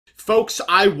Folks,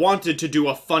 I wanted to do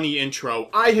a funny intro.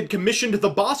 I had commissioned the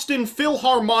Boston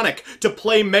Philharmonic to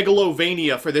play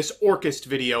Megalovania for this Orcust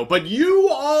video, but you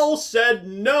all said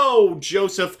no,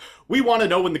 Joseph. We want to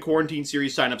know when the Quarantine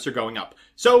Series signups are going up.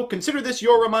 So consider this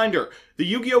your reminder. The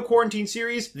Yu-Gi-Oh! Quarantine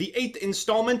Series, the 8th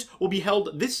installment, will be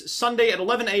held this Sunday at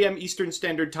 11 a.m. Eastern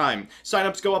Standard Time.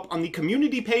 Signups go up on the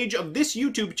community page of this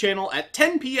YouTube channel at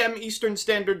 10 p.m. Eastern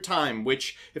Standard Time,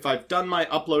 which, if I've done my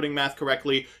uploading math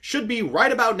correctly, should be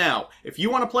right about now. If you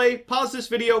want to play, pause this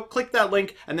video, click that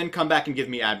link, and then come back and give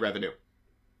me ad revenue.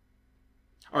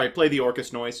 Alright, play the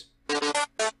Orcust noise.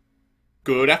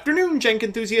 Good afternoon, Jank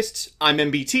enthusiasts. I'm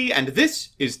MBT, and this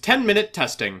is 10-Minute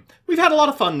Testing. We've had a lot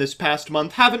of fun this past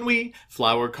month, haven't we?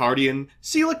 Flower Cardian,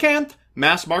 Coelacanth,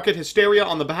 mass market hysteria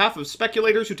on the behalf of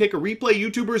speculators who take a replay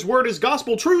YouTuber's word as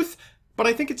gospel truth, but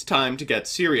I think it's time to get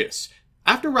serious.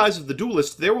 After Rise of the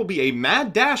Duelist, there will be a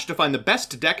mad dash to find the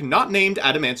best deck not named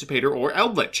Adamancipator or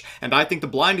Eldritch, and I think the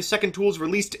blind second tools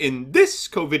released in this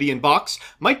COVIDian box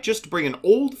might just bring an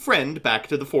old friend back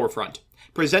to the forefront.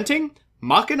 Presenting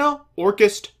Machina,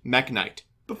 Orcust, MEKK-KNIGHT.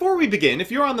 Before we begin,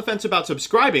 if you're on the fence about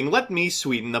subscribing, let me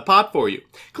sweeten the pot for you.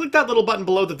 Click that little button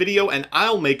below the video and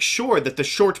I'll make sure that the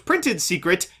short printed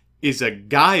secret is a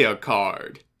Gaia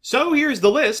card. So here's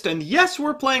the list, and yes,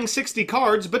 we're playing 60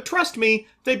 cards, but trust me,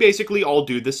 they basically all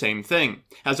do the same thing.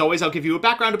 As always, I'll give you a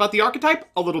background about the archetype,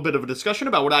 a little bit of a discussion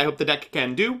about what I hope the deck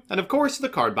can do, and of course, the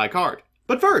card by card.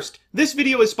 But first, this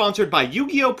video is sponsored by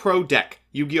Yu-Gi-Oh! Pro Deck.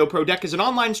 Yu-Gi-Oh! Pro Deck is an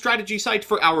online strategy site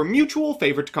for our mutual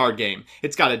favorite card game.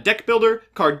 It's got a deck builder,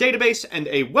 card database, and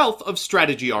a wealth of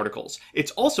strategy articles.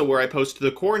 It's also where I post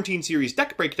the Quarantine Series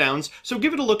deck breakdowns, so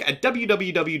give it a look at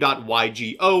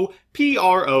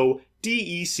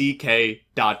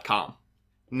www.ygoprodeck.com.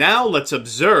 Now let's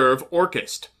observe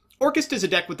Orcust. Orcust is a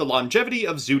deck with the longevity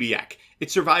of Zodiac. It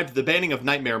survived the banning of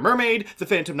Nightmare Mermaid, the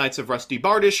Phantom Knights of Rusty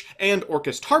Bardish, and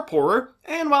Orcust Harp Horror,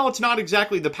 and while it's not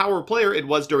exactly the power player it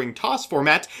was during TOS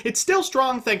format, it's still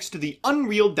strong thanks to the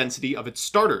unreal density of its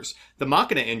starters. The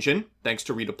Machina engine, thanks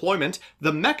to redeployment,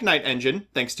 the MEKK-KNIGHT engine,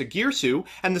 thanks to Gearsu,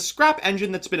 and the Scrap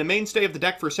engine that's been a mainstay of the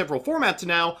deck for several formats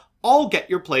now, all get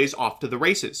your plays off to the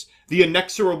races. The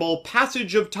inexorable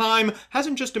passage of time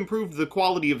hasn't just improved the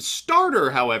quality of starter,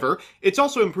 however, it's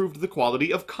also improved the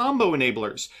quality of combo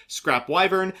enablers. Scrap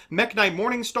Wyvern, MEKK-KNIGHT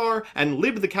Morningstar, and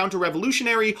Lib the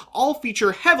Counter-Revolutionary all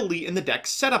feature heavily in the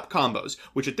deck's setup combos,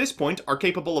 which at this point are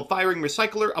capable of firing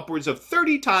Recycler upwards of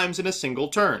 30 times in a single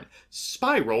turn.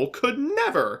 Spiral could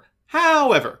never.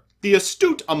 However, the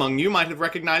astute among you might have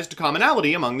recognized a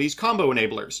commonality among these combo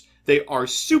enablers. They are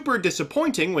super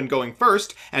disappointing when going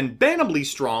first, and bannably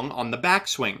strong on the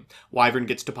backswing. Wyvern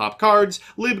gets to pop cards,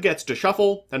 Lib gets to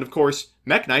shuffle, and of course,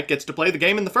 MEKK-KNIGHT gets to play the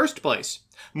game in the first place.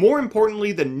 More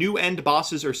importantly than new end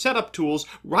bosses or setup tools,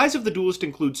 Rise of the Duelist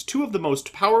includes two of the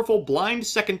most powerful blind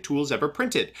second tools ever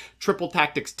printed, Triple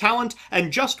Tactics Talent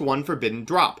and Just One Forbidden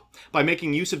Drop. By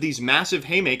making use of these massive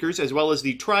haymakers, as well as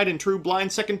the tried and true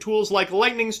blind second tools like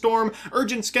Lightning Storm,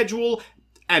 Urgent Schedule,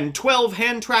 and 12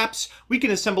 hand traps, we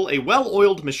can assemble a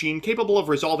well-oiled machine capable of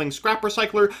resolving Scrap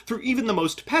Recycler through even the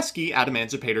most pesky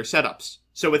Adamancipator setups.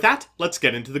 So with that, let's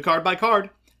get into the card by card.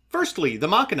 Firstly, the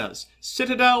Machinas.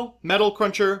 Citadel, Metal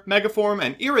Cruncher, Megaform,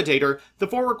 and Irridator, the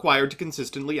four required to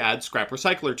consistently add Scrap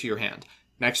Recycler to your hand.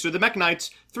 Next are the MEKK-KNIGHTs,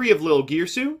 3 of Lil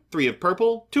Gearsu, 3 of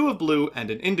Purple, 2 of Blue, and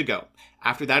an Indigo.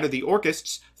 After that are the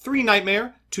Orcusts, 3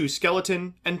 Nightmare, 2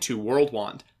 Skeleton, and 2 World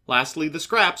Wand. Lastly, the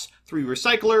Scraps, 3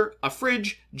 Recycler, a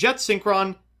Fridge, Jet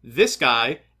Synchron, this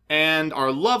guy, and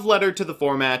our love letter to the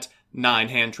format, 9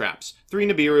 hand traps. 3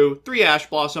 Nibiru, 3 Ash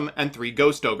Blossom, and 3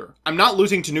 Ghost Ogre. I'm not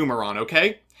losing to Numeron,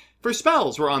 okay? For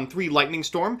spells, we're on 3 Lightning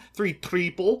Storm, 3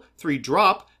 Triple, 3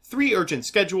 Drop, 3 Urgent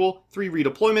Schedule, 3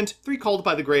 Redeployment, 3 Called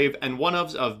by the Grave, and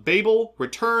one-ofs of Babel,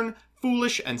 Return,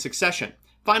 Foolish, and Succession.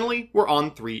 Finally, we're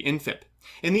on 3 Infip.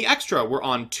 In the extra, we're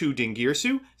on 2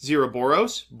 Dingirsu,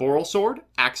 Zeraboros, Boral Sword,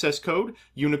 Access Code,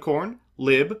 Unicorn,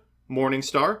 Lib,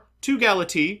 Morningstar, 2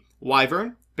 Galatea,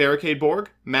 Wyvern, Barricade Borg,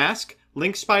 Mask,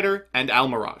 Link Spider, and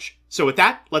Almirage. So with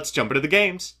that, let's jump into the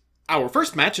games. Our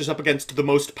first match is up against the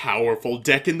most powerful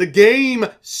deck in the game,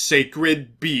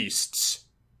 Sacred Beasts.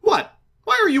 What?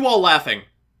 Why are you all laughing?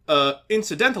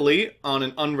 Incidentally, on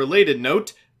an unrelated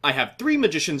note, I have 3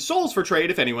 Magician Souls for trade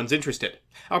if anyone's interested.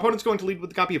 Our opponent's going to lead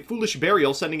with a copy of Foolish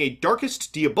Burial, sending a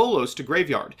Darkest Diabolos to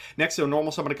graveyard. Next, they'll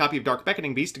normal summon a copy of Dark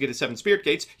Beckoning Beast to get a 7 Spirit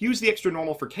Gates, use the extra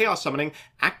normal for Chaos Summoning,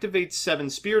 activate 7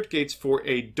 Spirit Gates for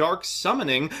a Dark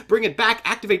Summoning, bring it back,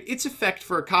 activate its effect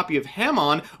for a copy of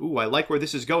Hamon, ooh, I like where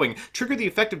this is going, trigger the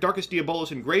effect of Darkest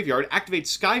Diabolos in graveyard, activate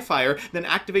Skyfire, then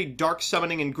activate Dark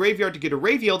Summoning in graveyard to get a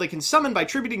Raviel they can summon by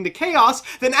tributing the Chaos,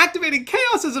 then activating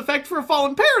Chaos's effect for a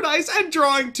Fallen Paradise, and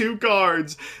drawing drawing 2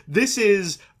 cards. This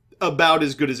is about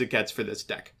as good as it gets for this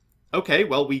deck. Okay,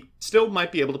 well, we still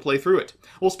might be able to play through it.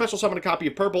 We'll special summon a copy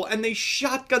of purple, and they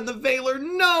shotgun the Veiler.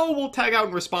 No! We'll tag out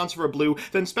in response for a blue,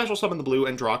 then special summon the blue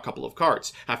and draw a couple of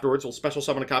cards. Afterwards, we'll special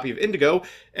summon a copy of indigo,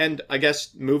 and I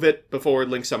guess move it before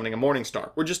link summoning a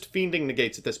Morningstar. We're just fiending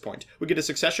negates at this point. We get a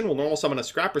succession, we'll normal summon a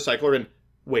scrap recycler, and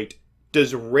wait,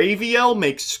 does Raviel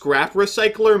make scrap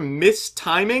recycler miss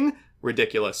timing?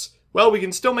 Ridiculous. Well, we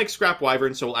can still make Scrap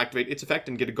Wyvern, so we'll activate its effect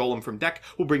and get a Golem from deck.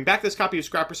 We'll bring back this copy of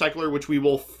Scrap Recycler, which we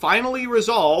will finally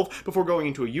resolve before going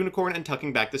into a Unicorn and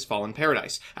tucking back this Fallen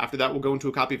Paradise. After that, we'll go into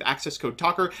a copy of Access Code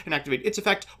Talker and activate its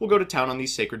effect. We'll go to town on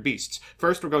these Sacred Beasts.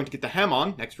 First, we're going to get the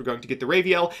Hamon, next we're going to get the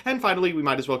Raviel, and finally, we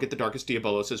might as well get the Darkest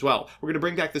Diabolos as well. We're going to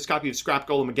bring back this copy of Scrap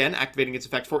Golem again, activating its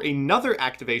effect for another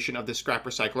activation of this Scrap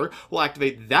Recycler. We'll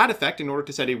activate that effect in order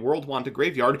to send a World Wand to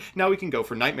Graveyard. Now we can go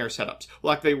for Nightmare setups.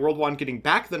 We'll activate World Wand, getting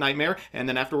back the Nightmare, and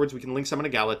then afterwards, we can link summon a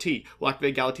Galatea. We'll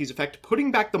activate Galatea's effect,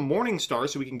 putting back the Morningstar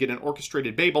so we can get an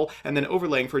Orchestrated Babel, and then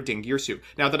overlaying for Dingirsu.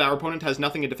 Now that our opponent has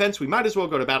nothing in defense, we might as well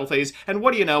go to battle phase, and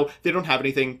what do you know, they don't have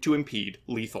anything to impede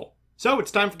lethal. So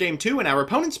it's time for game 2, and our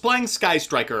opponent's playing Sky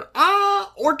Striker.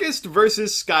 Orcust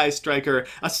versus Sky Striker.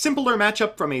 A simpler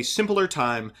matchup from a simpler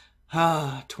time.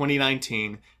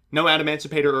 2019. No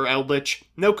Adamancipator or Eldritch,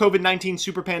 no COVID-19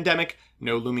 super pandemic,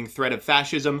 no looming threat of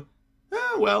fascism.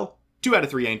 Well, 2 out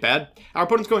of 3 ain't bad. Our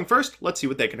opponent's going first. Let's see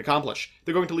what they can accomplish.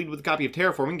 They're going to lead with a copy of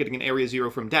Terraforming, getting an Area 0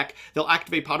 from deck. They'll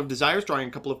activate Pot of Desires, drawing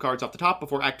a couple of cards off the top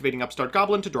before activating Upstart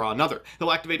Goblin to draw another.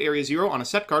 They'll activate Area 0 on a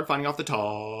set card, finding off the top.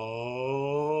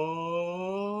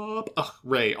 Ugh,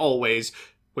 Ray, always.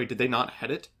 Wait, did they not head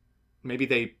it? Maybe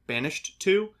they banished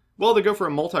 2? Well, they go for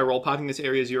a multi-roll, popping this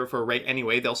Area 0 for a Ray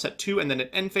anyway. They'll set 2, and then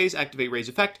at end phase, activate Ray's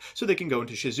effect, so they can go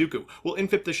into Shizuku. We'll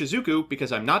infip the Shizuku,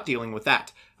 because I'm not dealing with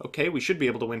that. Okay, we should be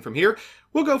able to win from here.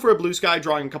 We'll go for a blue sky,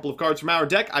 drawing a couple of cards from our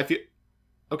deck. I feel...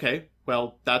 Okay,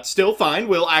 well, that's still fine.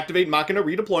 We'll activate Machina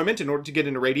Redeployment in order to get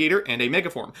an Irradiator and a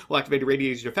Megaform. We'll activate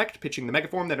Irradiator's effect, pitching the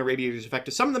Megaform, then Irradiator's effect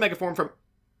to summon the Megaform from...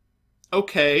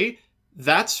 Okay,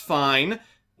 that's fine.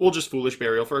 We'll just Foolish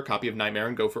Burial for a copy of Nightmare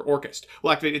and go for Orcust.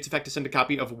 We'll activate its effect to send a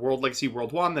copy of World Legacy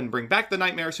World Wand, then bring back the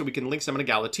Nightmare so we can link summon a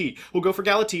Galatea. We'll go for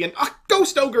Galatea and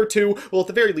Ghost Ogre too! Well, at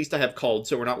the very least I have Called,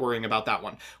 so we're not worrying about that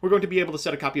one. We're going to be able to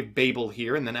set a copy of Babel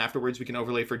here, and then afterwards we can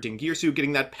overlay for Dingirsu,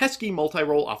 getting that pesky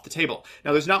multi-roll off the table.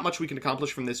 Now there's not much we can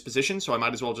accomplish from this position, so I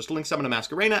might as well just link summon a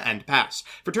Masquerena and pass.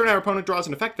 For turn our opponent draws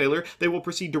an effect failure, they will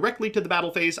proceed directly to the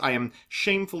battle phase. I am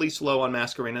shamefully slow on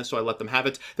Masquerena, so I let them have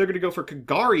it. They're going to go for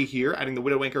Kagari here, adding the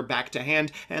Widow Anchor back to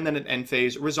hand, and then at end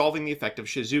phase, resolving the effect of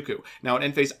Shizuku. Now at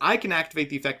end phase, I can activate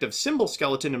the effect of Symbol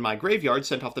Skeleton in my graveyard,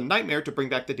 send off the Nightmare to bring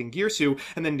back the Dingirsu,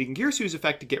 and then Dingirsu's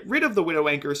effect to get rid of the Widow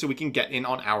Anchor so we can get in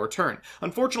on our turn.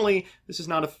 Unfortunately, this is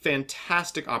not a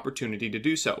fantastic opportunity to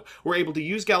do so. We're able to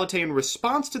use Galatea in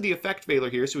response to the effect failure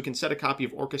here, so we can set a copy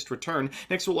of Orcust Return.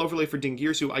 Next we'll overlay for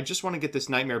Dingirsu. I just want to get this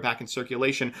Nightmare back in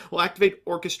circulation. We'll activate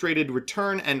Orchestrated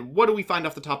Return, and what do we find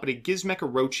off the top of a Gizmek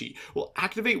Orochi? We'll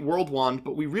activate World Wand,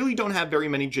 but we really don't have very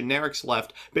many generics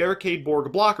left. Barricade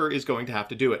Borg Blocker is going to have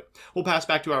to do it. We'll pass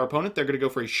back to our opponent. They're going to go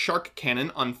for a Shark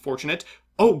Cannon. Unfortunate.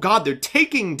 Oh god, they're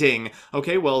taking Ding!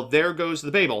 Okay, well, there goes the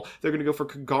Babel. They're going to go for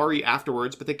Kagari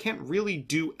afterwards, but they can't really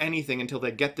do anything until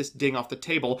they get this Ding off the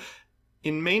table.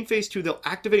 In main phase 2, they'll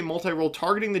activate multi-roll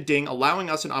targeting the Ding, allowing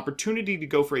us an opportunity to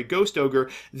go for a Ghost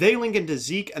Ogre. They link into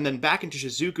Zeke and then back into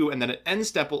Shizuku, and then at end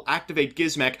step we'll activate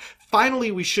Gizmek. Finally,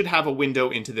 we should have a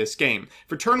window into this game.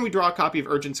 For turn, we draw a copy of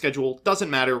Urgent Schedule. Doesn't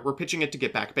matter, we're pitching it to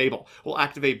get back Babel. We'll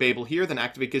activate Babel here, then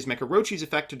activate Gizmek Orochi's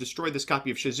effect to destroy this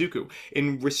copy of Shizuku.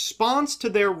 In response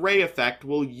to their Ray effect,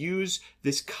 we'll use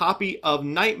this copy of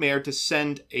Nightmare to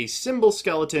send a Symbol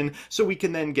Skeleton so we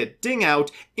can then get Ding out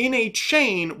in a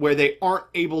chain where they aren't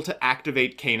able to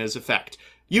activate Kana's effect.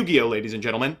 Yu-Gi-Oh, ladies and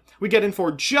gentlemen. We get in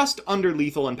for just under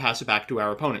lethal and pass it back to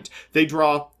our opponent. They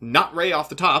draw not Ray off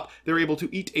the top. They're able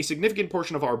to eat a significant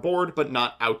portion of our board, but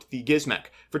not out the Gizmek.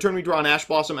 For turn, we draw an Ash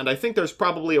Blossom, and I think there's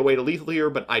probably a way to lethal here,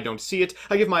 but I don't see it.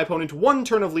 I give my opponent 1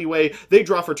 turn of leeway. They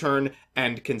draw for turn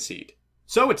and concede.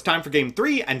 So it's time for game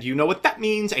 3, and you know what that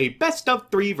means, a best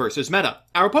of 3 versus meta.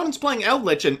 Our opponent's playing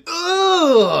Eldritch, and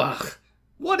ugh!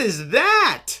 What is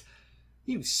that?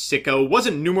 You sicko,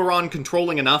 wasn't Numeron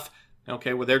controlling enough?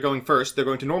 Okay, well, they're going first. They're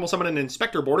going to normal summon an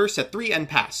Inspector border, set 3, and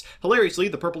pass. Hilariously,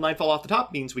 the purple Nightfall off the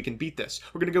top means we can beat this.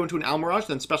 We're going to go into an Almirage,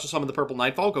 then special summon the purple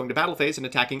Nightfall, going to battle phase and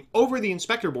attacking over the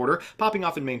Inspector border, popping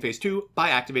off in main phase 2 by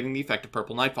activating the effect of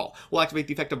purple Nightfall. We'll activate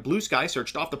the effect of Blue Sky,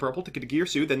 searched off the purple to get a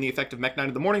Gearsu, then the effect of MEKK-KNIGHT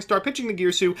of the Morningstar, pitching the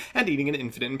Gearsu, and eating an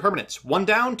infinite impermanence. 1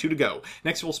 down, 2 to go.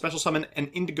 Next, we'll special summon an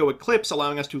Indigo Eclipse,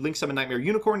 allowing us to link summon Nightmare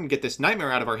Unicorn and get this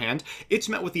Nightmare out of our hand. It's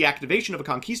met with the activation of a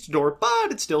Conquistador,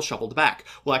 but it's still shuffled back.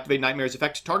 We'll activate Nightmare's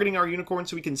effect, targeting our Unicorn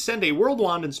so we can send a World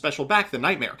Wand and special back the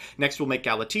Nightmare. Next, we'll make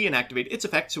Galatea and activate its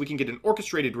effect so we can get an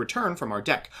orchestrated return from our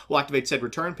deck. We'll activate said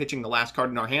return, pitching the last card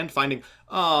in our hand, finding,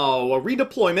 oh, a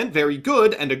redeployment, very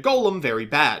good, and a Golem, very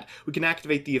bad. We can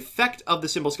activate the effect of the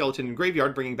Symbol Skeleton in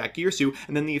Graveyard, bringing back Gearsu,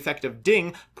 and then the effect of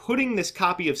Ding, putting this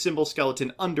copy of Symbol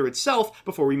Skeleton under itself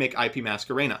before we make IP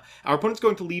Masquerena. Our opponent's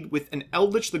going to lead with an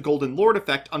Eldritch the Golden Lord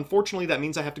effect. Unfortunately, that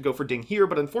means I have to go for Ding here,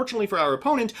 but unfortunately for our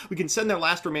opponent, we can send their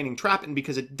last remaining trap, and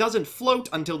because it doesn't float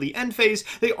until the end phase,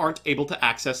 they aren't able to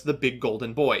access the big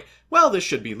golden boy. Well, this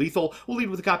should be lethal. We'll lead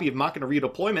with a copy of Machina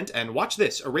redeployment, and watch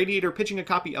this. Irradiator pitching a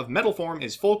copy of Metal Form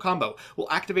is full combo.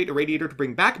 We'll activate Irradiator to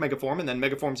bring back Megaform, and then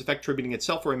Megaform's effect tributing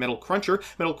itself for a Metal Cruncher.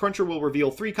 Metal Cruncher will reveal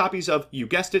 3 copies of, you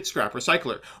guessed it, Scrap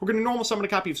Recycler. We're going to normal summon a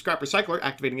copy of Scrap Recycler,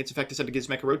 activating its effect to send a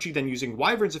Gizmekarochi, then using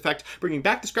Wyvern's effect, bringing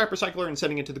back the Scrap Recycler and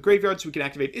sending it to the graveyard so we can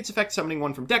activate its effect, summoning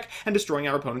one from deck, and destroying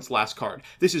our opponent's last card.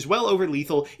 This is well over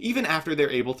lethal, even after they're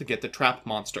able to get the trap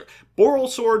monster. Boral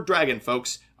Sword Dragon,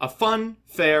 folks. A fun,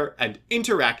 fair, and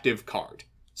interactive card.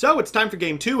 So it's time for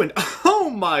game 2, and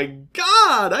oh my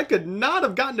god! I could not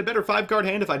have gotten a better 5-card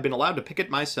hand if I'd been allowed to pick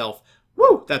it myself.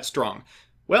 Woo! That's strong.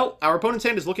 Well, our opponent's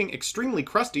hand is looking extremely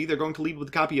crusty. They're going to lead with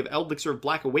a copy of Eldlixir of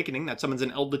Black Awakening that summons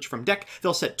an Eldritch from deck.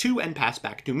 They'll set 2 and pass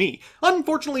back to me.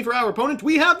 Unfortunately for our opponent,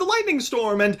 we have the Lightning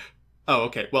Storm, and... oh,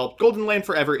 okay. Well, Golden Land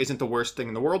Forever isn't the worst thing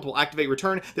in the world. We'll activate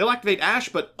Return. They'll activate Ash,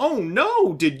 but oh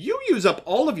no! Did you use up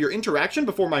all of your interaction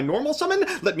before my normal summon?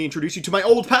 Let me introduce you to my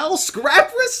old pal,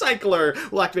 Scrap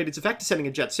Recycler! We'll activate its effect, sending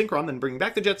a Jet Synchron, then bring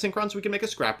back the Jet Synchron so we can make a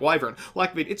Scrap Wyvern. We'll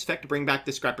activate its effect to bring back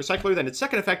the Scrap Recycler, then its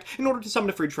second effect in order to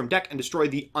summon a Fridge from deck and destroy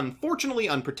the unfortunately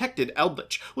unprotected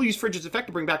Eldritch. We'll use Fridge's effect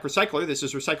to bring back Recycler. This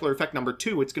is Recycler effect number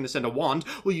 2. It's going to send a Wand.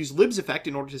 We'll use Lib's effect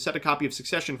in order to set a copy of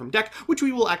Succession from deck, which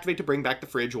we will activate to bring back the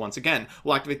Fridge once again.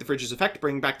 We'll activate the Fridge's effect,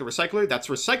 bringing back the Recycler. That's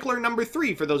Recycler number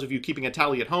 3 for those of you keeping a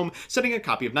tally at home, setting a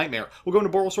copy of Nightmare. We'll go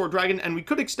into Boral Sword Dragon, and we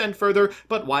could extend further,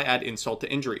 but why add insult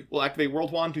to injury? We'll activate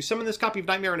World Wand to summon this copy of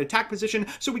Nightmare in attack position,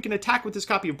 so we can attack with this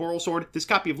copy of Boral Sword, this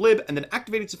copy of Lib, and then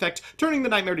activate its effect, turning the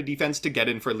Nightmare to defense to get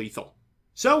in for lethal.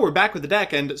 So we're back with the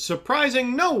deck, and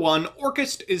surprising no one,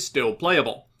 Orcust is still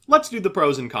playable. Let's do the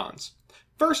pros and cons.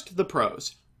 First, the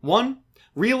pros. 1.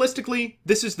 Realistically,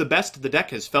 this is the best the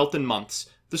deck has felt in months.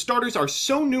 The starters are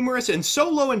so numerous and so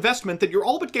low investment that you're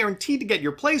all but guaranteed to get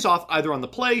your plays off either on the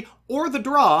play or the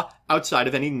draw outside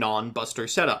of any non-buster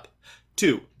setup.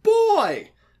 2.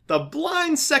 Boy! The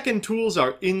blind second tools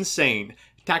are insane.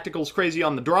 Tactical's crazy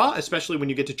on the draw, especially when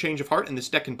you get to Change of Heart and this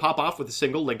deck can pop off with a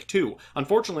single Link 2.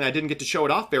 Unfortunately, I didn't get to show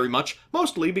it off very much,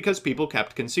 mostly because people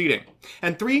kept conceding.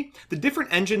 And 3, the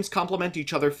different engines complement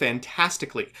each other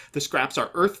fantastically. The scraps are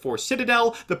Earth for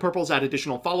Citadel, the purples add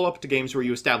additional follow-up to games where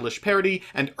you establish parity,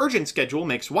 and Urgent Schedule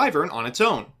makes Wyvern on its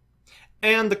own.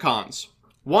 And the cons.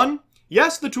 1,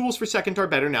 yes, the tools for second are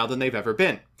better now than they've ever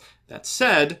been. That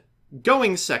said,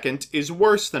 going second is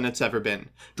worse than it's ever been.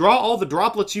 Draw all the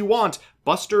droplets you want,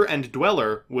 Buster and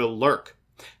Dweller will lurk.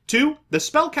 2, the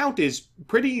spell count is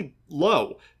pretty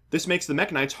low. This makes the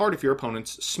MEKK-KNIGHTs hard if your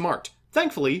opponent's smart.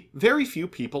 Thankfully, very few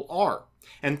people are.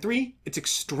 And 3, it's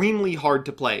extremely hard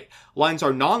to play. Lines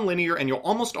are non-linear and you'll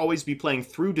almost always be playing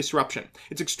through disruption.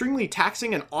 It's extremely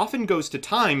taxing and often goes to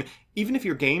time, even if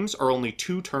your games are only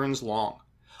 2 turns long.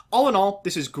 All in all,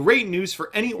 this is great news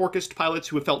for any Orcust pilots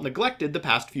who have felt neglected the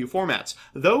past few formats,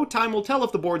 though time will tell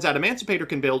if the boards Adamantipator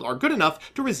can build are good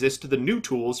enough to resist the new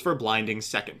tools for blinding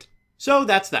second. So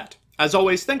that's that. As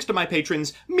always, thanks to my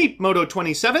patrons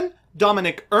Meatmoto27,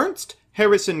 Dominic Ernst,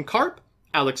 Harrison Karp,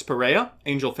 Alex Perea,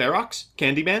 Angel Ferox,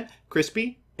 Candyman,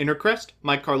 Crispy, Innercrest,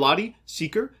 Mike Carlotti,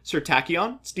 Seeker, Sir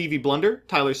Tachyon, Stevie Blunder,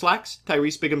 Tyler Slacks,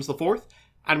 Tyrese Biggums IV,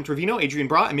 Adam Trevino, Adrian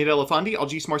Bra, Amir Elefandi,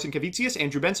 Algis Marcin Kavicius,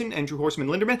 Andrew Benson, Andrew Horseman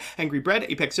Linderman, Angry Bread,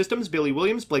 Apex Systems, Billy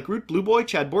Williams, Blake Root, Blue Boy,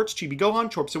 Chad Bortz, Chibi Gohan,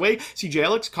 Chorps Away, CJ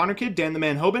Alex, Connor Kid, Dan the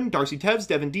Man Hoban, Darcy Tevz,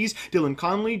 Devin Dees, Dylan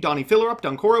Conley, Donnie Fillerup,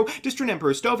 Dunkoro, Distrin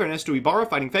Emperor Stove, Ernesto Ibarra,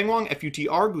 Fighting Fang Wong,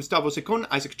 FUTR, Gustavo Secon,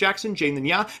 Isaac Jackson, Jane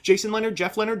Linya, Jason Leonard,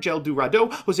 Jeff Leonard, Gel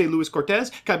Durado, Jose Luis Cortez,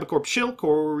 Kaiba Corp Shill,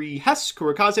 Corey Hess,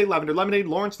 Kurakaze, Lavender Lemonade,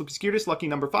 Lawrence, Lucas Girtis, Lucky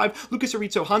Number 5, Lucas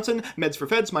Aritzo Hansen, Meds for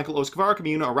Feds, Michael Oskavara,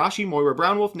 Kamuna Arashi, Moira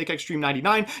Brownwolf, Nick Extreme 99,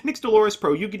 9, Nix Dolores,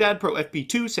 Pro Yugi Dad, Pro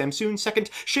FP2, Samsoon, 2nd,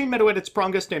 Shane Meadow Edits,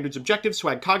 Pronga, Standards Objective,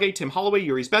 Swag Kage, Tim Holloway,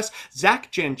 Yuri's Best, Zach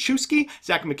Janchewski,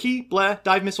 Zach McKee, Bleh,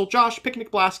 Dive Missile Josh,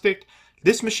 Picnic Blastic,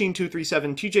 This Machine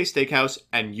 237, TJ Steakhouse,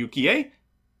 and Yuki A.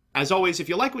 As always, if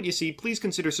you like what you see, please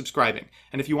consider subscribing.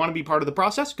 And if you want to be part of the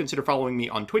process, consider following me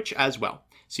on Twitch as well.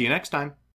 See you next time.